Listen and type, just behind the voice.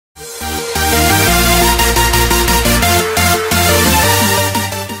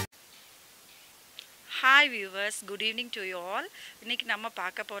viewers, good evening to you all. இன்னைக்கு நம்ம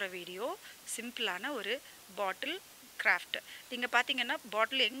பார்க்க போற வீடியோ சிம்பிளான ஒரு பாட்டில் கிராஃப்ட். நீங்க பாத்தீங்கன்னா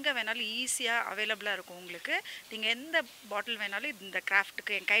பாட்டில் எங்க வேணாலும் ஈஸியா அவேலபிளா இருக்கும் உங்களுக்கு. நீங்க எந்த பாட்டில் வேணாலும் இந்த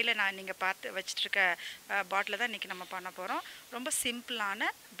கிராஃப்ட்டுக்கு என் கையில நீங்க பார்த்து வச்சிட்டு இருக்க பாட்டில தான் இன்னைக்கு நம்ம பண்ண போறோம். ரொம்ப சிம்பிளான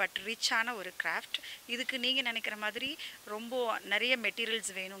பட் ரிச்சான ஒரு கிராஃப்ட். இதுக்கு நீங்க நினைக்கிற மாதிரி ரொம்ப நிறைய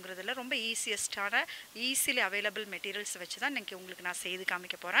மெட்டீரியல்ஸ் வேணுங்கிறதுல ரொம்ப ஈஸிலி அவைலபிள் மெட்டீரியல்ஸ் வச்சு தான் இன்னைக்கு உங்களுக்கு நான் செய்து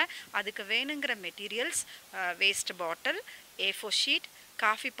காமிக்க போறேன். அதுக்கு வேணுங்கிற materials waste bottle, A4 sheet,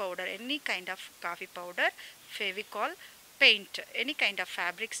 coffee powder, any kind of coffee powder, fevicol, paint, any kind of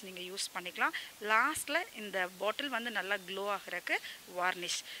fabrics நீங்க யூஸ் பண்ணிக்கலாம். லாஸ்ட்ல இந்த பாட்டில் வந்து நல்லா க்ளோ ஆகறதுக்கு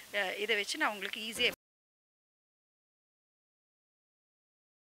வார்னிஷ். இதை வச்சு நான் உங்களுக்கு ஈஸியா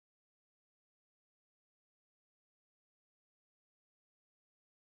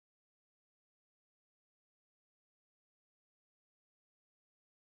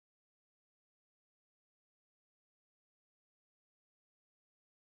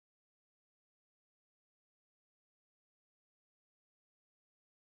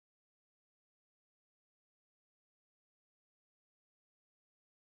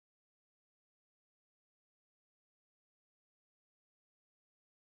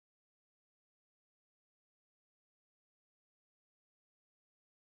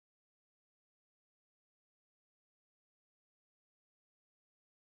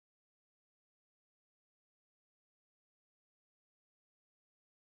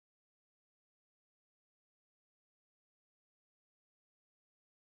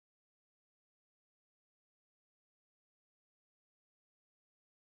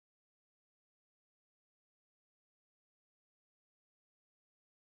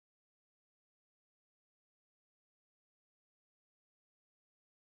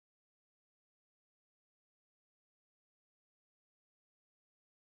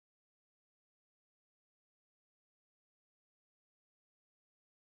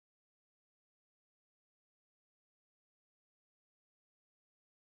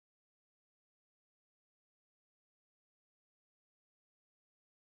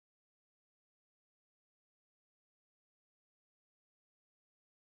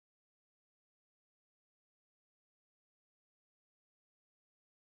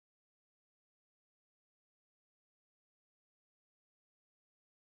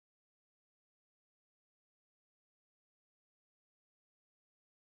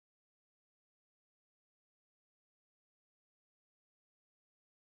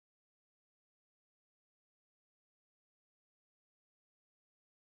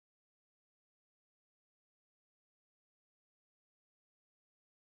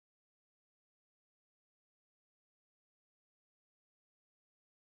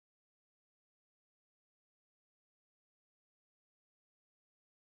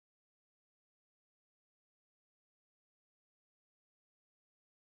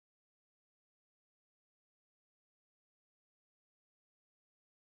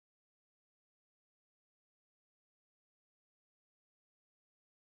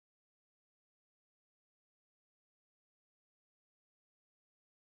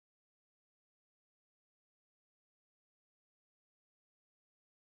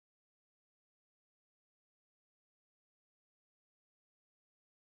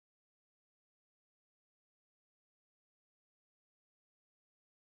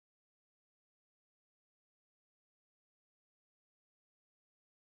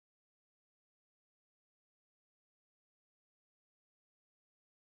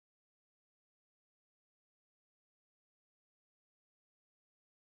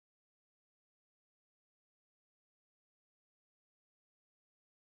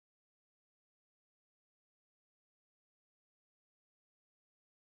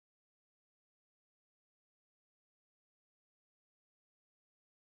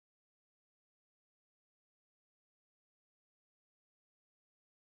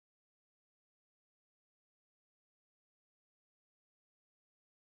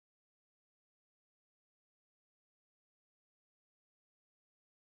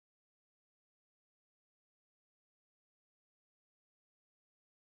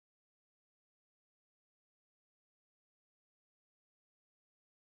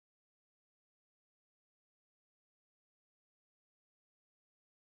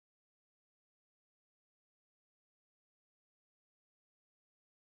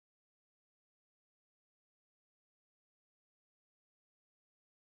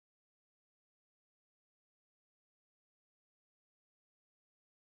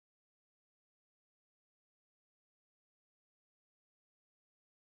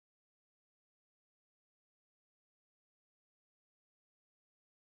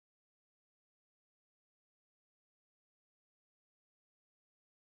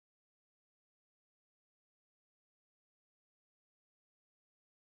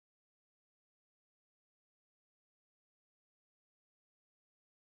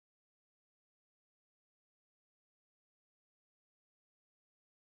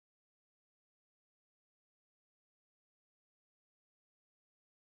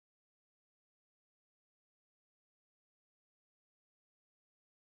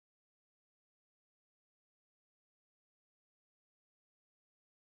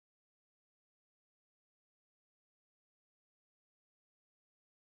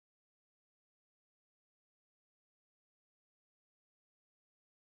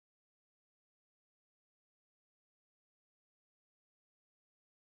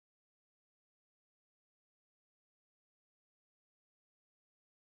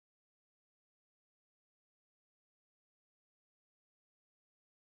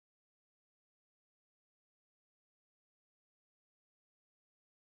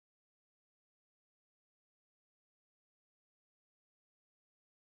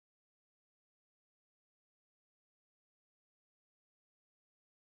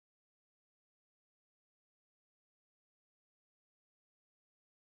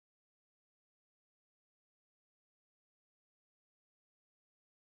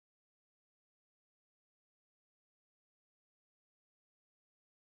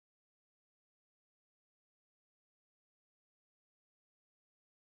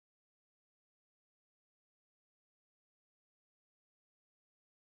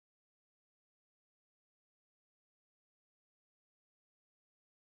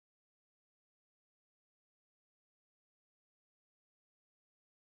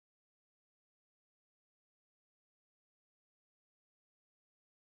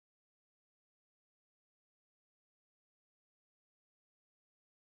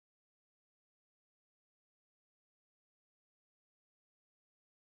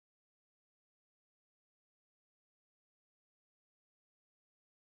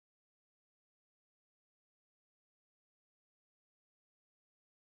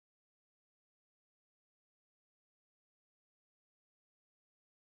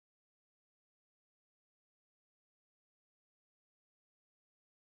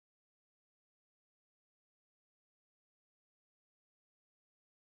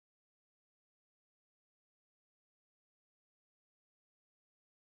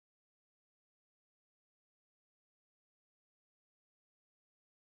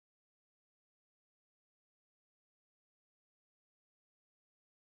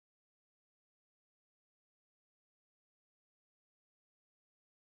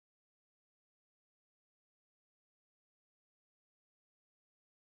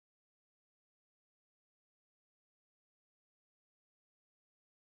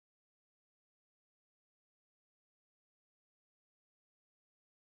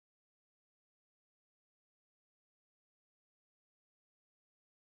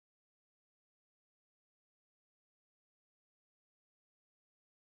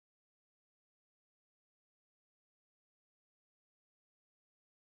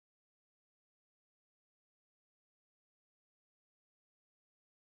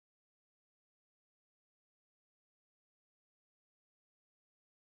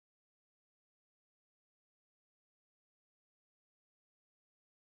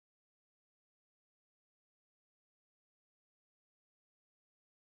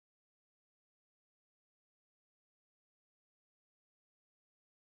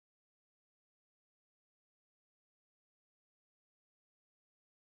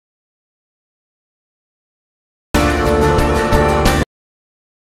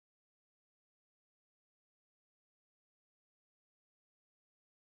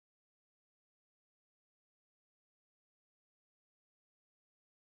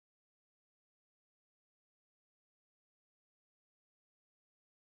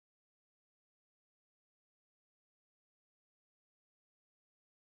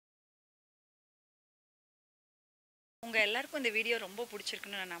உங்கள் எல்லாருக்கும் இந்த வீடியோ ரொம்ப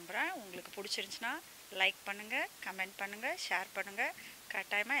பிடிச்சிருக்குன்னு நான் நம்புகிறேன். உங்களுக்கு பிடிச்சிருந்துச்சுன்னா லைக் பண்ணுங்கள், கமெண்ட் பண்ணுங்கள், ஷேர் பண்ணுங்கள்.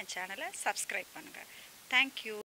 கட்டாயமாக என் சேனலை சப்ஸ்கிரைப் பண்ணுங்கள். தேங்க்யூ.